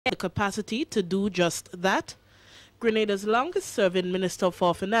the capacity to do just that? Grenada's longest-serving Minister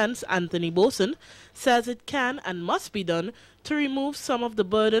for Finance, Anthony Boson, says it can and must be done to remove some of the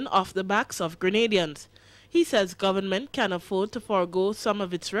burden off the backs of Grenadians. He says government can afford to forego some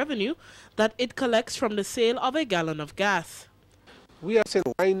of its revenue that it collects from the sale of a gallon of gas. We are saying,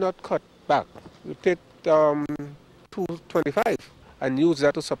 why not cut back? You take $2.25 and use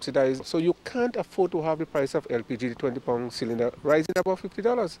that to subsidize. So you can't afford to have the price of LPG, the 20-pound cylinder, rising above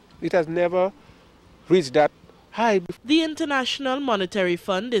 $50. It has never reached that high. The International Monetary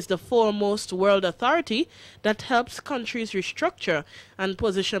Fund is the foremost world authority that helps countries restructure and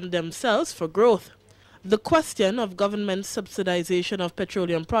position themselves for growth. The question of government subsidization of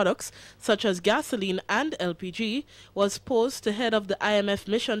petroleum products, such as gasoline and LPG, was posed to head of the IMF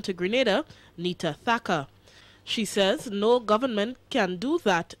mission to Grenada, Nita Thacker. She says no government can do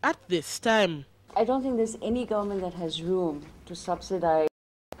that at this time. I don't think there's any government that has room to subsidize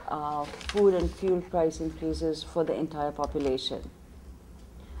food and fuel price increases for the entire population.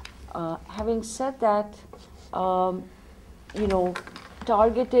 Having said that,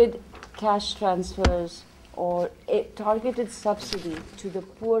 targeted cash transfers or a targeted subsidy to the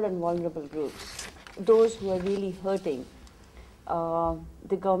poor and vulnerable groups, those who are really hurting,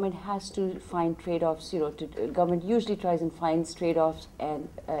 the government has to find trade-offs. Government usually tries and finds trade-offs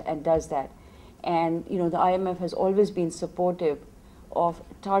and does that. And the IMF has always been supportive of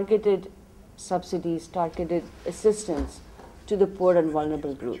targeted subsidies, targeted assistance to the poor and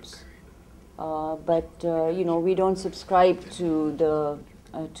vulnerable groups. But we don't subscribe to the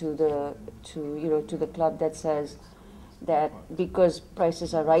club that says that because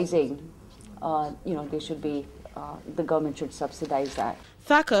prices are rising, they should be the government should subsidize that.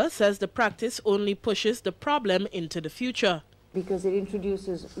 Thacker says the practice only pushes the problem into the future because it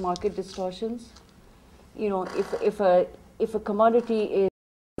introduces market distortions. If a commodity is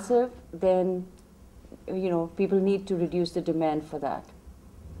expensive, then people need to reduce the demand for that.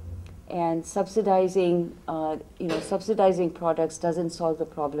 And subsidizing products doesn't solve the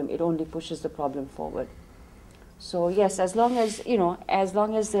problem. It only pushes the problem forward. So yes, as long as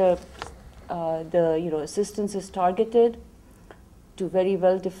the assistance is targeted to very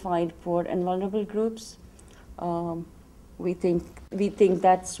well-defined poor and vulnerable groups, we think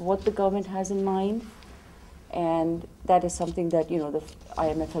that's what the government has in mind. And that is something that the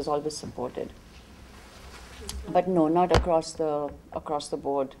IMF has always supported. But no, not across the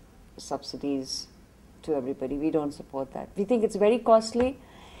board subsidies to everybody. We don't support that. We think it's very costly,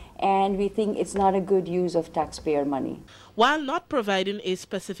 and we think it's not a good use of taxpayer money. While not providing a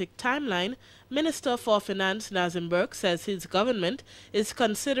specific timeline, Minister for Finance Nazim Burke says his government is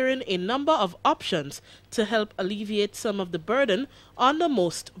considering a number of options to help alleviate some of the burden on the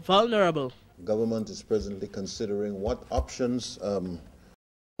most vulnerable. Government is presently considering what options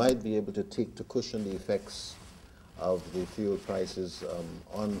might be able to take to cushion the effects of the fuel prices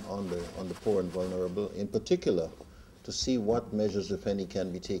on the poor and vulnerable, in particular to see what measures, if any,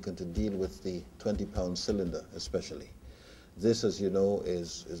 can be taken to deal with the 20-pound cylinder especially. This, as you know,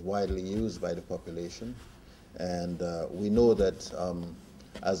 is widely used by the population, and we know that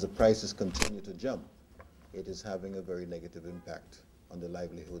as the prices continue to jump, it is having a very negative impact on the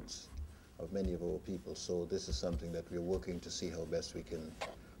livelihoods of many of our people. So this is something that we're working to see how best we can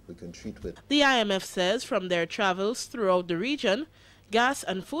treat with. The IMF says from their travels throughout the region, gas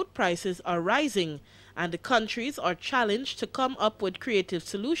and food prices are rising, and the countries are challenged to come up with creative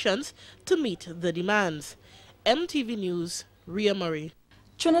solutions to meet the demands. MTV News, Ria Murray.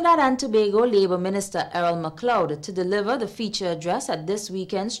 Trinidad and Tobago Labour Minister Errol MacLeod to deliver the feature address at this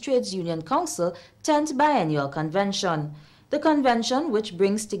weekend's Trades Union Council 10th Biennial Convention. The convention, which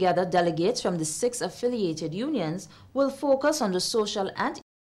brings together delegates from the 6 affiliated unions, will focus on the social and economic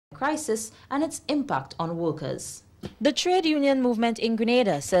crisis and its impact on workers. The trade union movement in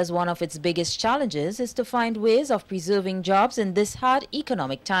Grenada says one of its biggest challenges is to find ways of preserving jobs in this hard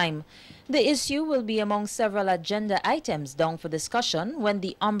economic time. The issue will be among several agenda items down for discussion when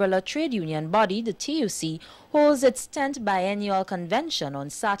the umbrella trade union body, the TUC, holds its 10th biennial convention on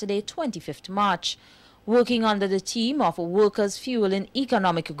Saturday, 25th March. Working under the theme of Workers Fueling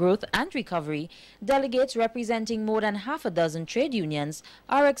Economic Growth and Recovery, delegates representing more than half a dozen trade unions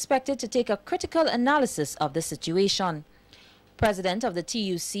are expected to take a critical analysis of the situation. President of the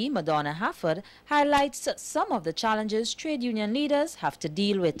TUC, Madonna Hafford, highlights some of the challenges trade union leaders have to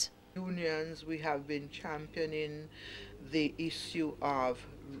deal with. Unions, we have been championing the issue of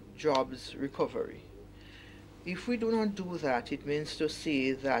jobs recovery. If we do not do that, it means to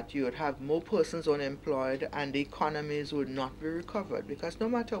say that you would have more persons unemployed and the economies would not be recovered, because no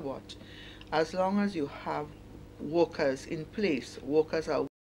matter what, as long as you have workers in place, workers are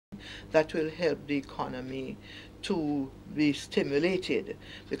that will help the economy to be stimulated.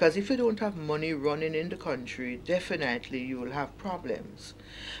 Because if you don't have money running in the country, definitely you will have problems.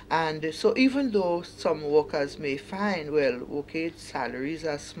 And so even though some workers may find, well, okay, salaries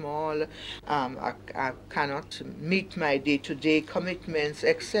are small, I cannot meet my day-to-day commitments,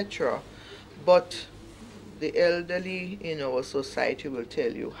 etc., but the elderly in our society will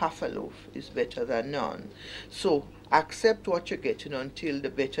tell you half a loaf is better than none. So accept what you're getting until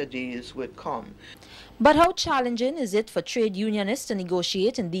the better days will come. But how challenging is it for trade unionists to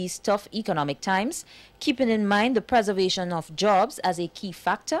negotiate in these tough economic times, keeping in mind the preservation of jobs as a key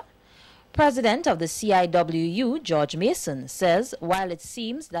factor? President of the CIWU, George Mason, says while it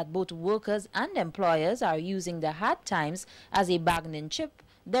seems that both workers and employers are using the hard times as a bargaining chip,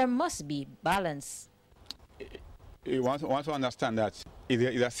 there must be balance. You want to understand that it's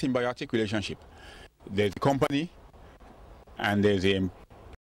a symbiotic relationship. There's a company and there's a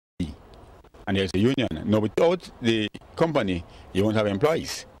employee and there's a union. Now, without the company, you won't have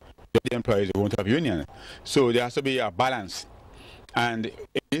employees. Without the employees, you won't have union. So there has to be a balance. And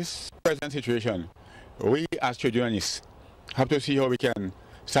in this present situation, we as trade unionists have to see how we can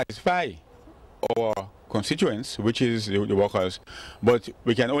satisfy our constituents, which is the workers. But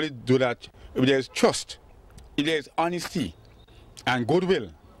we can only do that if there's trust, if there's honesty and goodwill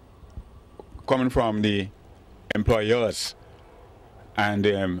coming from the employers. And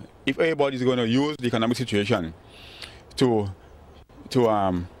if everybody is going to use the economic situation to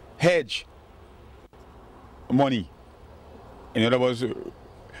hedge money, in other words,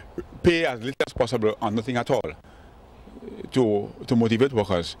 pay as little as possible or nothing at all to motivate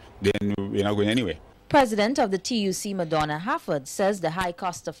workers, then we're not going anywhere. President of the TUC, Madonna Hafford, says the high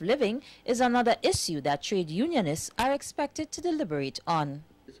cost of living is another issue that trade unionists are expected to deliberate on.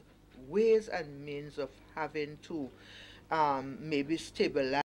 Ways and means of having to maybe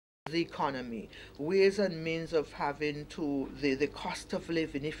stabilize the economy, ways and means of having to, the cost of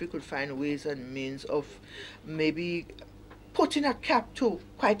living, if we could find ways and means of maybe putting a cap to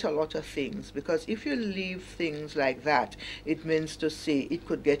quite a lot of things, because if you leave things like that, it means to say it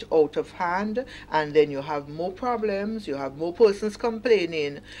could get out of hand, and then you have more problems, you have more persons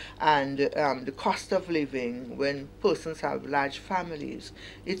complaining, and the cost of living when persons have large families.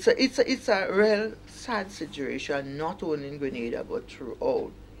 It's a real sad situation, not only in Grenada but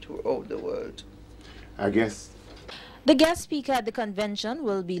throughout the world. I guess the guest speaker at the convention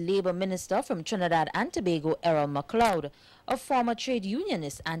will be Labour Minister from Trinidad and Tobago, Errol McLeod, a former trade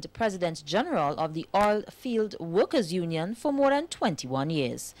unionist and President General of the Oil Field Workers Union for more than 21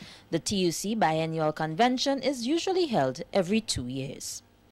 years. The TUC biennial convention is usually held every 2 years.